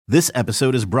This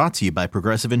episode is brought to you by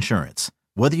Progressive Insurance.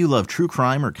 Whether you love true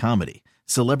crime or comedy,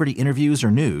 celebrity interviews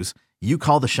or news, you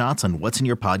call the shots on what's in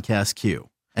your podcast queue.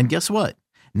 And guess what?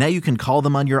 Now you can call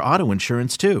them on your auto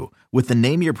insurance too with the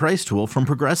Name Your Price tool from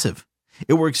Progressive.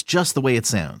 It works just the way it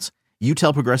sounds. You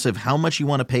tell Progressive how much you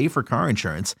want to pay for car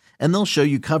insurance, and they'll show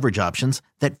you coverage options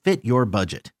that fit your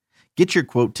budget. Get your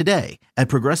quote today at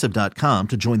Progressive.com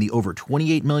to join the over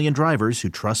 28 million drivers who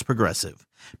trust Progressive.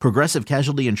 Progressive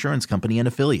Casualty Insurance Company and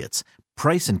Affiliates.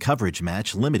 Price and coverage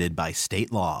match limited by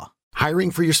state law. Hiring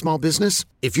for your small business?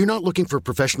 If you're not looking for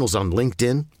professionals on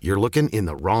LinkedIn, you're looking in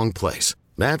the wrong place.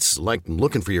 That's like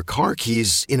looking for your car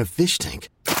keys in a fish tank.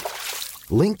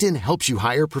 LinkedIn helps you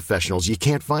hire professionals you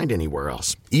can't find anywhere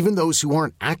else, even those who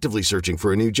aren't actively searching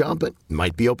for a new job but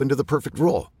might be open to the perfect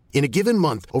role. In a given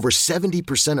month, over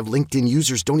 70% of LinkedIn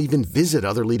users don't even visit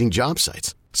other leading job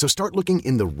sites. So start looking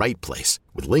in the right place.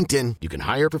 With LinkedIn, you can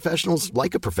hire professionals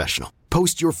like a professional.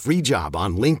 Post your free job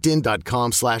on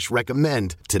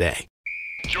linkedin.com/recommend today.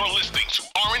 You're listening to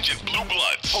Orange and Blue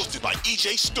Bloods, hosted by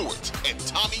EJ Stewart and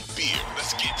Tommy Beer.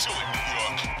 Let's get to it, New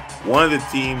York. One of the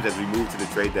teams, as we move to the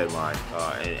trade deadline,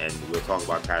 and we'll talk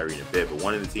about Kyrie in a bit, but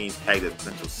one of the teams pegged as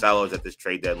potential sellers at this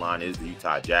trade deadline is the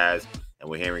Utah Jazz. And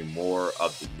we're hearing more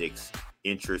of the Knicks'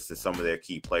 interest in some of their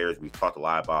key players. We've talked a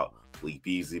lot about Malik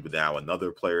Beasley, but now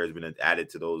another player has been added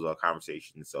to those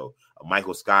conversations. So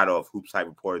Michael Scott of Hoops Hype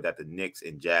reported that the Knicks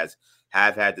and Jazz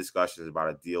have had discussions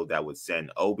about a deal that would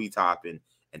send Obi Toppin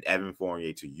and Evan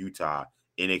Fournier to Utah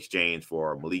in exchange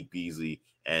for Malik Beasley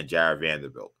and Jared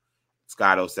Vanderbilt.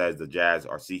 Scotto says the Jazz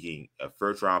are seeking a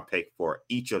first-round pick for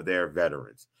each of their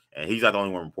veterans. And he's not the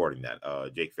only one reporting that.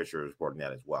 Jake Fisher is reporting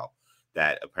that as well.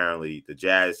 That apparently the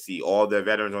Jazz see all their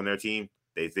veterans on their team.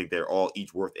 They think they're all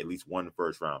each worth at least one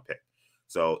first-round pick.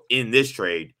 So in this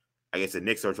trade, I guess the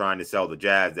Knicks are trying to sell the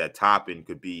Jazz that Toppin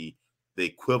could be the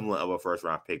equivalent of a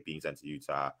first-round pick being sent to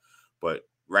Utah. But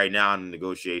right now in the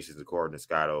negotiations, according to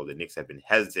Scotto, the Knicks have been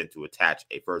hesitant to attach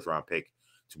a first-round pick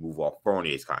to move off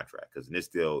Fournier's contract. Because in this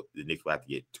deal, the Knicks will have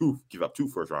to give up two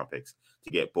first-round picks to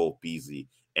get both Beasley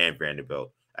and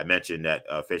Vanderbilt. I mentioned that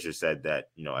Fisher said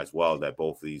that, as well, that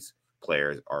both of these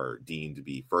players are deemed to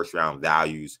be first-round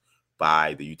values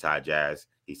by the Utah Jazz.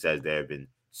 He says there have been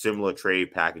similar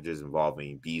trade packages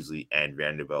involving Beasley and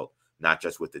Vanderbilt, not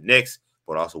just with the Knicks,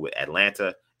 but also with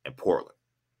Atlanta and Portland.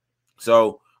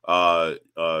 So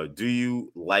do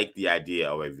you like the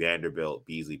idea of a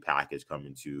Vanderbilt-Beasley package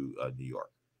coming to New York?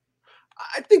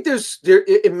 I think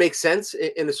it makes sense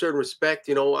in a certain respect.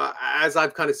 As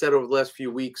I've kind of said over the last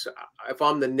few weeks, if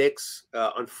I'm the Knicks,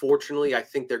 unfortunately, I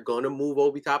think they're going to move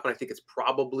Obi Toppin. I think it's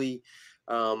probably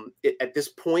at this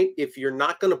point, if you're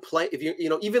not going to play, if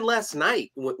even last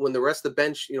night when the rest of the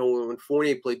bench, when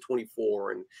Fournier played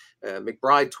 24 and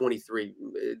McBride 23,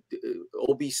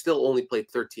 Obi still only played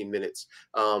 13 minutes.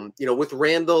 With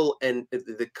Randall and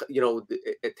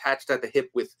attached at the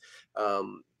hip with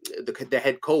the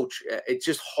head coach, it's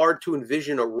just hard to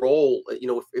envision a role.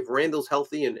 If Randall's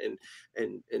healthy and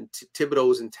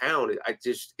Thibodeau's in town,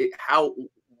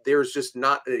 there's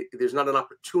not an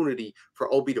opportunity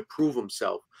for Obi to prove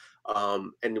himself.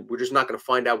 And we're just not going to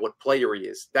find out what player he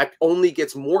is. That only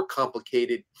gets more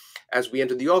complicated as we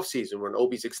enter the offseason when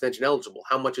Obi's extension eligible.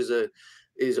 How much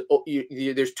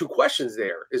there's two questions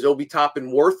there. Is Obi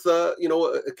Toppin worth a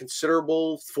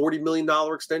considerable $40 million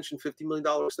extension, $50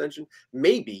 million extension?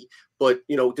 Maybe, but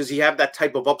does he have that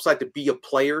type of upside to be a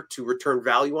player to return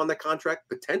value on that contract?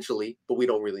 Potentially, but we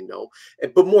don't really know.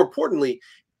 But more importantly,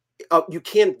 you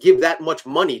can't give that much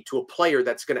money to a player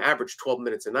that's going to average 12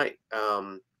 minutes a night.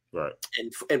 Right.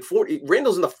 And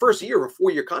Randall's in the first year of a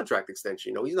 4-year contract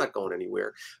extension. He's not going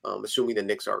anywhere, assuming the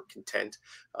Knicks are content.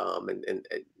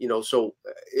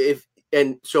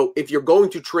 So if you're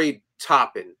going to trade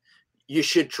Toppin, you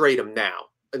should trade him now.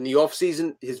 In the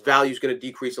offseason, his value is going to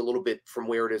decrease a little bit from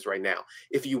where it is right now.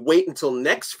 If you wait until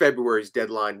next February's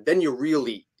deadline, then you're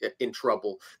really in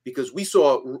trouble, because we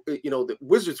saw, the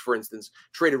Wizards, for instance,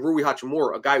 traded Rui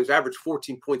Hachimura, a guy who's averaged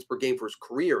 14 points per game for his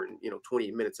career and,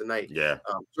 20 minutes a night. Yeah.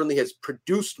 Certainly has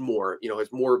produced more,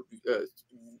 has more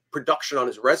production on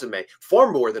his resume,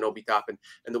 far more than Obi Toppin,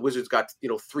 and the Wizards got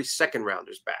 3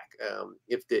 second-rounders back.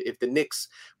 If the Knicks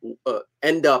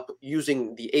end up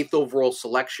using the 8th overall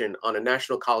selection on a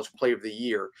National College Player of the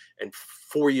Year, and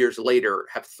 4 years later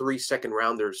have 3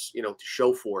 second-rounders, to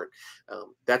show for it,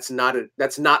 that's not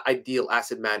ideal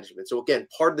asset management. So again,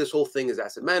 part of this whole thing is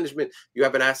asset management. You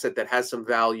have an asset that has some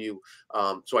value,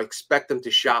 so I expect them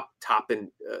to shop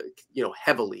Toppin,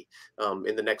 heavily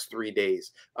in the next 3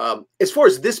 days. As far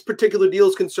as this particular deal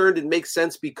is concerned, it makes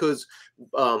sense because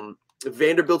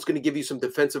Vanderbilt's going to give you some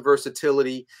defensive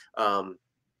versatility.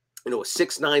 a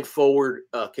 6'9" forward,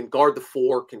 can guard the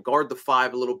 4, can guard the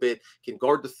 5 a little bit, can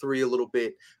guard the 3 a little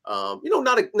bit.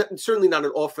 Certainly not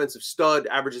an offensive stud,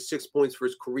 averages 6 points for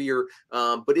his career,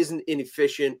 but isn't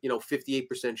inefficient,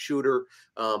 58% shooter,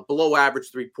 below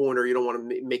average 3-pointer. You don't want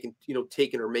to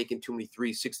taking or making too many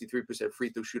threes, 63% free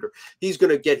throw shooter. He's going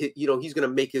to get he's going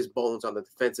to make his bones on the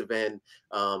defensive end,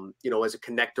 as a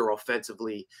connector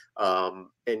offensively.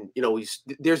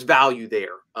 There's value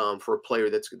there for a player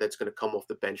that's going to come off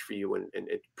the bench for you and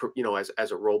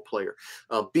as a role player.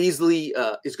 Beasley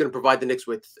is going to provide the Knicks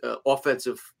with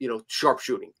offensive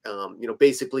sharpshooting.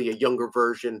 Basically a younger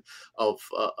version of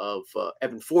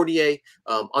Evan Fournier.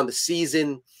 On the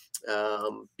season,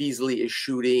 Beasley is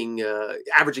shooting,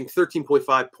 averaging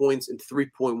 13.5 points and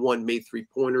 3.1 made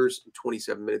 3-pointers in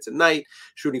 27 minutes a night,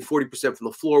 shooting 40% from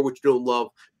the floor, which you don't love.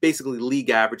 Basically league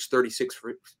average,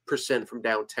 36% from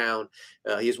downtown.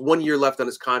 He has 1 year left on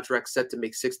his contract, set to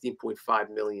make $16.5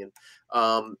 million.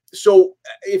 So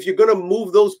if you're going to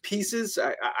move those pieces,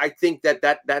 I think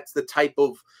that's the type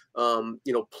of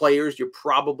players you're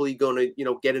probably going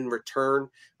to get in return.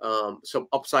 Some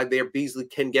upside there. Beasley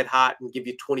can get hot and give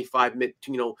you 25 minutes.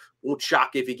 Won't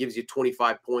shock if he gives you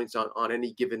 25 points on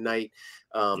any given night.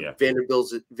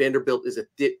 Vanderbilt is a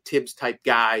Tibbs type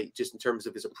guy, just in terms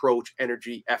of his approach,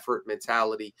 energy, effort,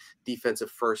 mentality, defensive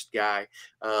first guy.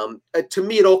 To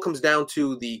me, it all comes down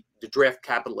to the draft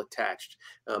capital attached.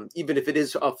 Even if it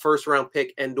is a first round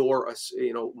pick and/or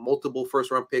multiple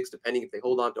first round picks, depending if they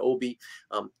hold on to Obi.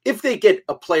 If they get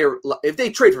a player, if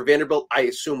they trade for Vanderbilt, I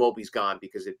assume Obi's gone,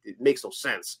 because it makes no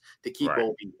sense to keep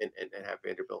Obi and have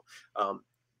Vanderbilt.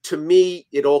 To me,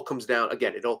 it all comes down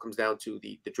to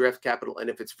the draft capital. And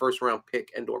if it's first round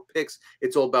pick and/or picks,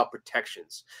 it's all about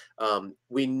protections.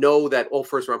 We know that all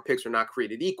first round picks are not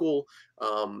created equal.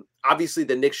 Obviously,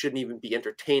 the Knicks shouldn't even be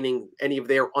entertaining any of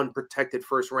their unprotected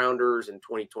first rounders in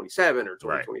 2027 or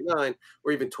 2029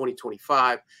 or even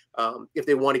 2025. If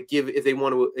they want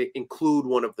to include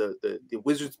one of the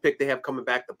Wizards pick they have coming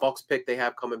back, the Bucks pick they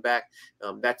have coming back,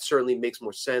 that certainly makes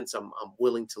more sense. I'm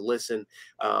willing to listen.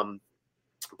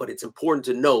 But it's important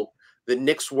to note the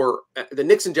Knicks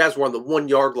and Jazz were on the 1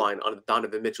 yard line on the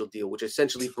Donovan Mitchell deal, which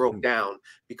essentially broke down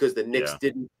because the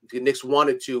Knicks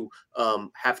wanted to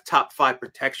have top 5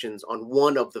 protections on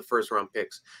one of the first round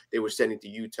picks they were sending to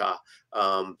Utah.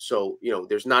 So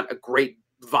there's not a great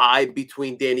vibe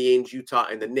between Danny Ainge, Utah,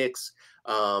 and the Knicks.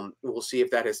 We'll see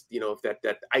if that has, if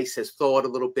that ice has thawed a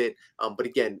little bit. But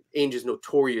again, Ainge is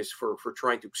notorious for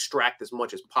trying to extract as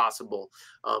much as possible.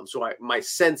 So my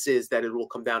sense is that it will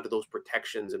come down to those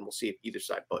protections, and we'll see if either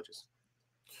side budges.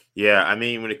 Yeah, I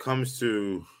mean, when it comes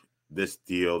to this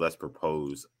deal that's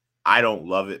proposed, I don't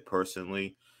love it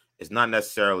personally. It's not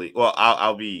necessarily. Well,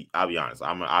 I'll be honest.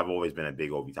 I've always been a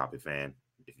big Obi Toppin fan.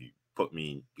 If you put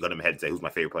me, you got him ahead and say who's my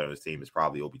favorite player on this team, it's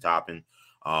probably Obi Toppin.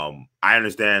 I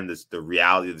understand the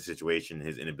reality of the situation,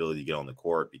 his inability to get on the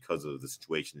court because of the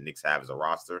situation the Knicks have as a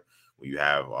roster, where you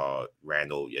have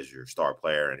Randall as your star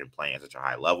player and him playing at such a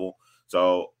high level.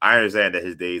 So I understand that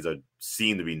his days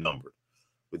seem to be numbered.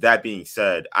 With that being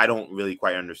said, I don't really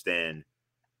quite understand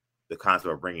the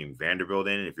concept of bringing Vanderbilt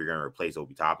in if you're going to replace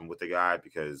Obi Toppin with the guy,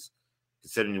 because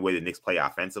considering the way the Knicks play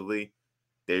offensively,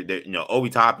 Obi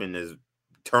Toppin has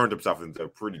turned himself into a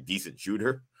pretty decent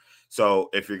shooter. So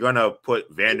if you're going to put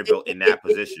Vanderbilt in that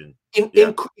position.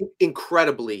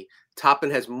 Incredibly, Toppin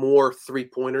has more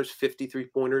 3-pointers, 50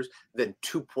 3-pointers, than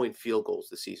 2-point field goals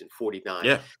this season, 49.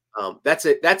 Yeah. That's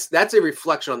a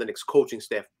reflection on the Knicks coaching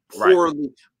staff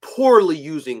poorly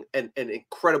using an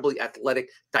incredibly athletic,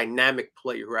 dynamic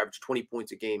player who averaged 20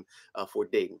 points a game for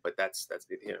Dayton. But that's the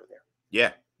there.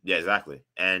 Yeah, exactly.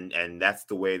 And that's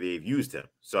the way they've used him.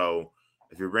 So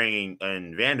if you're bringing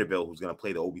in Vanderbilt, who's going to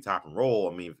play the Obi Toppin role,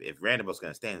 I mean, if Vanderbilt's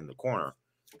going to stand in the corner,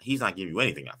 he's not giving you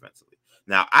anything offensively.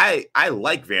 Now, I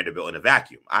like Vanderbilt in a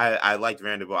vacuum. I liked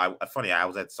Vanderbilt. I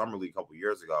was at Summer League a couple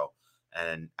years ago,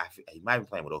 and he might have been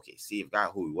playing with OKC. I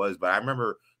forgot who he was, but I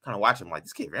remember kind of watching him like,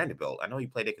 this kid Vanderbilt. I know he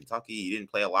played at Kentucky. He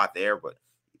didn't play a lot there, but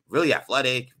really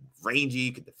athletic,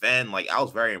 rangy, could defend. Like, I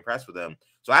was very impressed with him.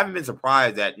 So I haven't been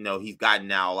surprised that, he's gotten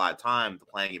now a lot of time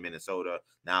playing in Minnesota,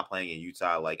 now playing in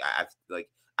Utah.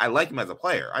 I like him as a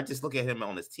player. I just look at him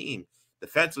on this team.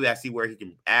 Defensively, I see where he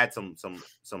can add some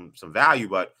value,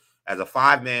 but as a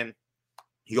 5-man,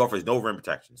 he offers no rim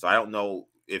protection. So I don't know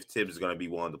if Tibbs is going to be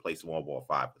willing to play small ball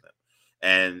 5 with him.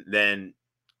 And then,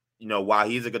 while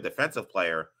he's a good defensive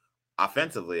player,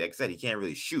 offensively, like I said, he can't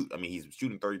really shoot. I mean, he's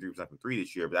shooting 33% from 3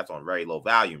 this year, but that's on very low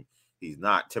volume. He's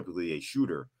not typically a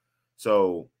shooter.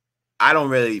 So I don't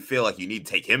really feel like you need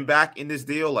to take him back in this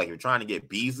deal. Like, you're trying to get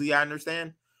Beasley, I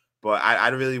understand. But I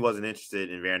really wasn't interested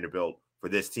in Vanderbilt for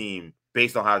this team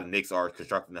based on how the Knicks are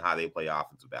constructing and how they play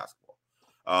offensive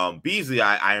basketball. Beasley,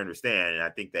 I understand, and I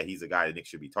think that he's a guy the Knicks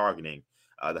should be targeting.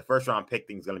 The first round pick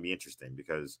thing is going to be interesting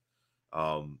because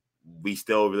we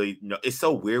still really, it's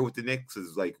so weird with the Knicks.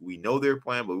 It's like we know their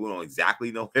plan, but we don't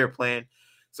exactly know their plan.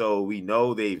 So we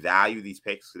know they value these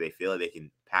picks because they feel like they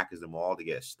can package them all to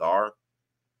get a star.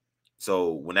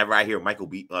 So whenever I hear Malik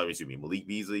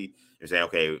Beasley, you're saying,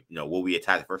 okay, will we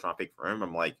attack the first round pick for him?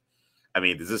 I'm like, I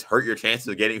mean, does this hurt your chances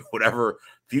of getting whatever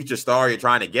future star you're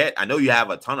trying to get? I know you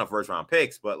have a ton of first round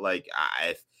picks, but like,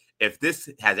 if this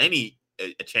has any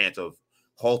a chance of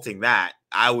halting that,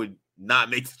 I would not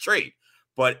make the trade.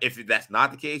 But if that's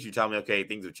not the case, you tell me, okay,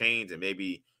 things have changed and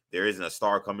maybe there isn't a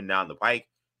star coming down the pike,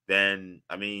 then,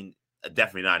 I mean,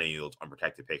 definitely not any of those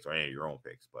unprotected picks or any of your own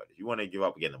picks. But if you want to give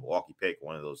up again the Milwaukee pick,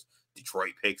 one of those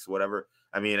Detroit picks, whatever,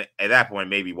 I mean, at that point,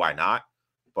 maybe why not?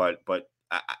 But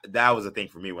that was the thing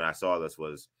for me when I saw this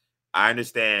was I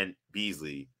understand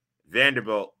Beasley,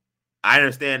 Vanderbilt. I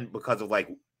understand because of like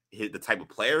the type of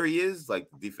player he is, like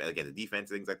the defense,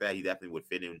 things like that. He definitely would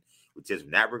fit in with Tibbs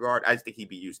in that regard. I just think he'd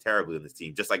be used terribly in this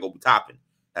team, just like Obi Toppin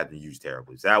has been used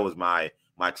terribly. So that was my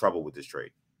trouble with this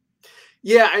trade.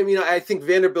 Yeah, I mean, I think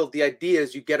Vanderbilt, the idea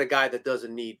is you get a guy that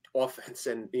doesn't need offense.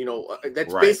 And,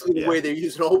 that's basically the way they're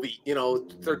using Obi,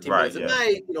 13 minutes a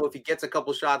night. If he gets a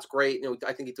couple shots, great.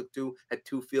 I think he had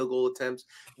 2 field goal attempts.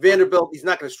 Vanderbilt, he's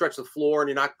not going to stretch the floor, and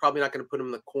you're probably not going to put him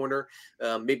in the corner.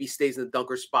 Maybe he stays in the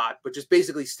dunker spot, but just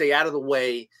basically stay out of the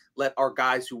way. Let our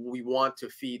guys who we want to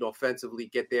feed offensively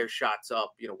get their shots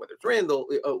up, whether it's Randall,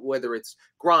 whether it's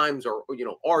Grimes or,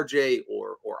 RJ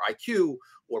or IQ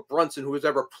or Brunson, who was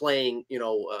ever playing,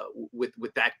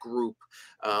 with that group.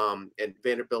 And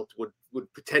Vanderbilt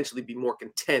would potentially be more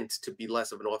content to be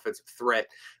less of an offensive threat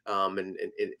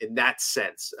in that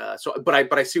sense.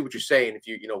 But I see what you're saying.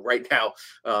 If right now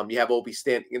you have Obi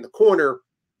standing in the corner,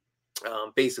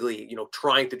 basically,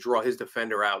 trying to draw his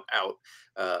defender out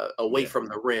away from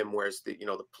the rim, whereas the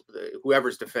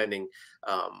whoever's defending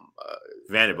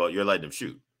Vanderbilt, you're letting him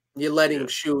shoot. You're letting him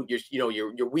shoot.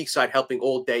 You're weak side helping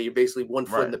all day. You're basically 1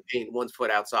 foot in the paint, 1 foot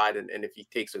outside, and if he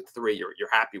takes a 3, you're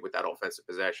happy with that offensive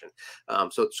possession.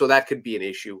 So that could be an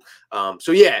issue.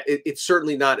 It's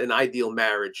certainly not an ideal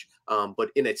marriage, but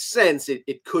in a sense,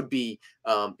 it could be.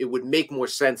 It would make more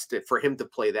sense for him to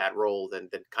play that role than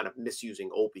kind of misusing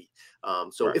Obi.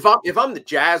 If I'm the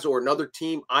Jazz or another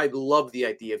team, I love the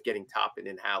idea of getting Toppin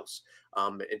in-house.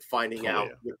 And finding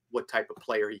out what type of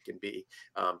player he can be,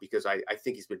 because I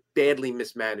think he's been badly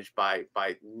mismanaged by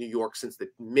New York since the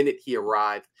minute he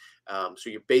arrived. So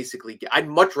you're basically, I'd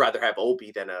much rather have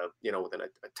Obi than a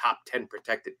top 10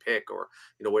 protected pick or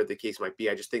whatever the case might be.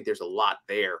 I just think there's a lot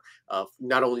there.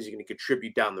 Not only is he going to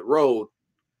contribute down the road,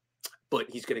 but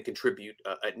he's going to contribute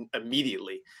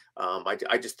immediately.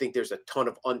 I just think there's a ton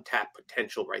of untapped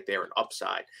potential right there and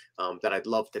upside that I'd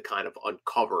love to kind of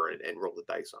uncover and roll the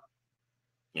dice on.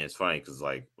 Yeah, it's funny because,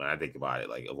 like, when I think about it,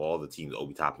 like, of all the teams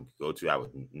Obi Toppin could go to, I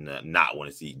would not want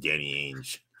to see Danny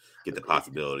Ainge get the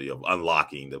possibility of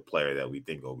unlocking the player that we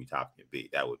think Obi Toppin can be.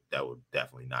 That would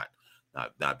definitely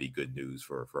not be good news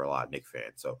for a lot of Knicks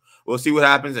fans. So we'll see what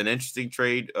happens. An interesting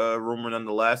trade rumor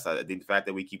nonetheless. I think the fact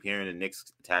that we keep hearing the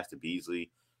Knicks attached to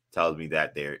Beasley tells me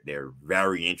that they're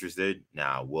very interested.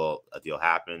 Now, will a deal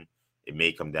happen? It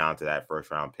may come down to that first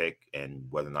round pick and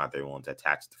whether or not they're willing to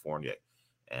attach to Fournier.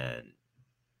 And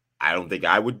I don't think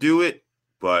I would do it,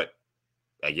 but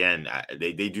again,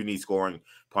 they do need scoring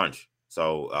punch.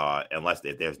 So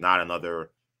if there's not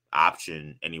another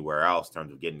option anywhere else in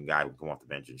terms of getting a guy who can come off the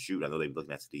bench and shoot, I know they're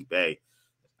looking at Sadiq Bey.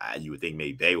 You would think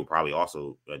maybe Bey will probably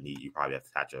also you probably have to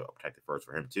attach a protected first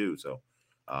for him too. So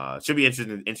it should be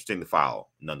interesting to follow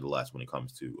nonetheless when it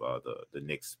comes to the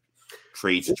Knicks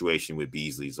trade situation with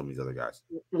Beasley and some of these other guys.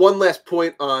 One last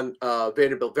point on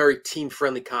Vanderbilt, very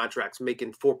team-friendly contracts,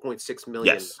 making $4.6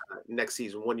 million next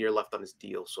season, 1 year left on his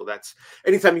deal. So that's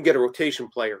anytime you get a rotation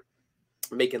player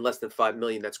making less than $5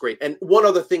 million, that's great. And one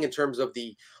other thing in terms of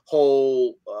the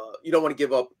whole, you don't want to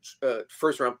give up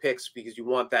first-round picks because you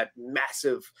want that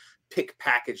massive pick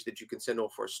package that you can send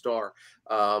over for a star.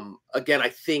 Again, I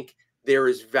think there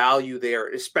is value there,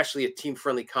 especially a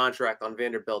team-friendly contract on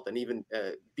Vanderbilt and even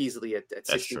Beasley at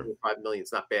 $16.5 million.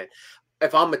 It's not bad.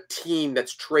 If I'm a team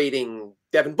that's trading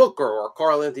Devin Booker or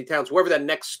Karl Anthony Towns, whoever that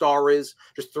next star is,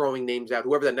 just throwing names out,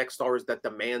 whoever that next star is that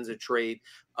demands a trade,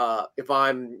 if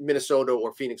I'm Minnesota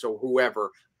or Phoenix or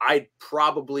whoever, I'd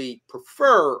probably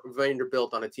prefer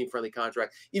Vanderbilt on a team-friendly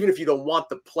contract. Even if you don't want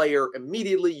the player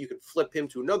immediately, you can flip him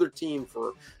to another team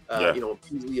for,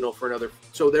 for another.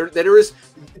 So there is,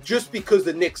 just because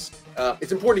the Knicks,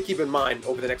 it's important to keep in mind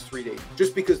over the next 3 days,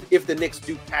 just because if the Knicks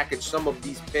do package some of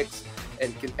these picks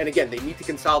And again, they need to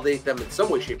consolidate them in some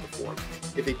way, shape, or form.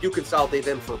 If they do consolidate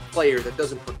them for a player, that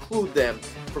doesn't preclude them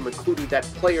from including that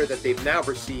player that they've now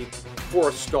received for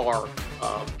a star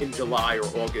in July or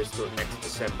August or next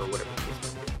December, whatever the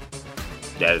case may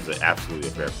be. That is absolutely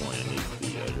a fair point and needs to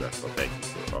be addressed. So thank you,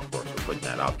 for, of course, for putting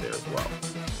that out there as well.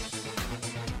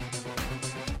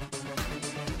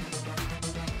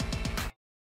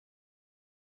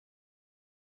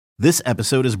 This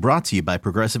episode is brought to you by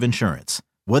Progressive Insurance.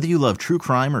 Whether you love true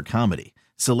crime or comedy,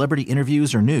 celebrity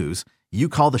interviews or news, you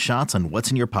call the shots on what's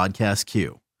in your podcast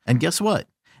queue. And guess what?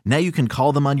 Now you can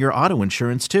call them on your auto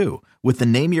insurance too with the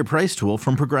Name Your Price tool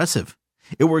from Progressive.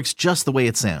 It works just the way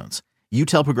it sounds. You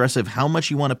tell Progressive how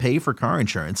much you want to pay for car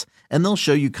insurance, and they'll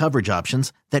show you coverage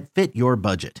options that fit your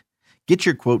budget. Get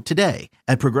your quote today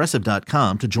at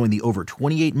Progressive.com to join the over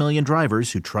 28 million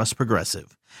drivers who trust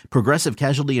Progressive. Progressive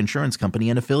Casualty Insurance Company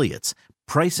and Affiliates.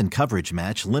 Price and coverage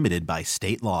match limited by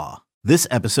state law. This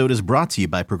episode is brought to you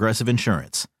by Progressive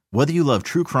Insurance. Whether you love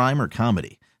true crime or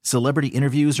comedy, celebrity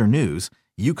interviews or news,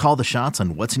 you call the shots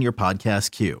on what's in your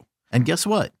podcast queue. And guess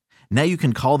what? Now you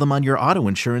can call them on your auto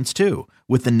insurance too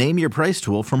with the Name Your Price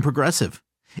tool from Progressive.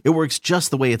 It works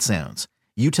just the way it sounds.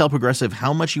 You tell Progressive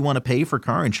how much you want to pay for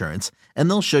car insurance, and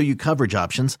they'll show you coverage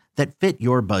options that fit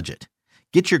your budget.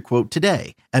 Get your quote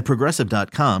today at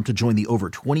Progressive.com to join the over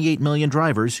 28 million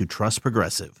drivers who trust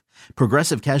Progressive.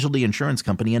 Progressive Casualty Insurance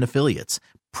Company and Affiliates.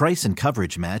 Price and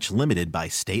coverage match limited by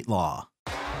state law.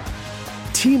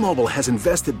 T-Mobile has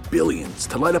invested billions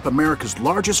to light up America's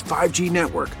largest 5G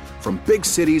network, from big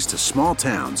cities to small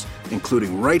towns,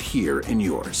 including right here in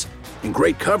yours. And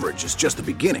great coverage is just the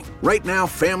beginning. Right now,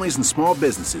 families and small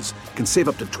businesses can save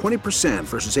up to 20%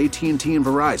 versus AT&T and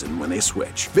Verizon when they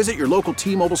switch. Visit your local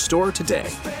T-Mobile store today.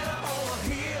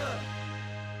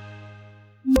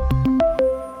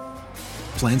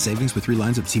 Plan savings with 3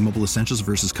 lines of T-Mobile Essentials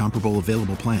versus comparable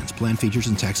available plans. Plan features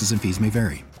and taxes and fees may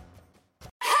vary.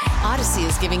 Odyssey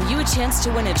is giving you a chance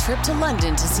to win a trip to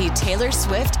London to see Taylor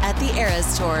Swift at the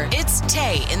Eras Tour. It's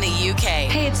Tay in the UK.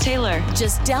 Hey, it's Taylor.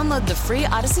 Just download the free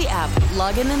Odyssey app,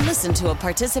 log in and listen to a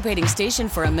participating station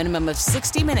for a minimum of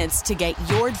 60 minutes to get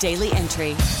your daily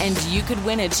entry. And you could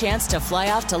win a chance to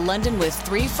fly off to London with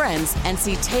 3 friends and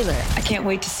see Taylor. I can't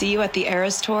wait to see you at the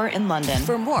Eras Tour in London.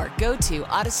 For more, go to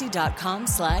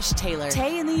odyssey.com/Taylor.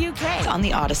 Tay in the UK. It's on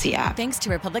the Odyssey app. Thanks to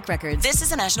Republic Records. This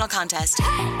is a national contest.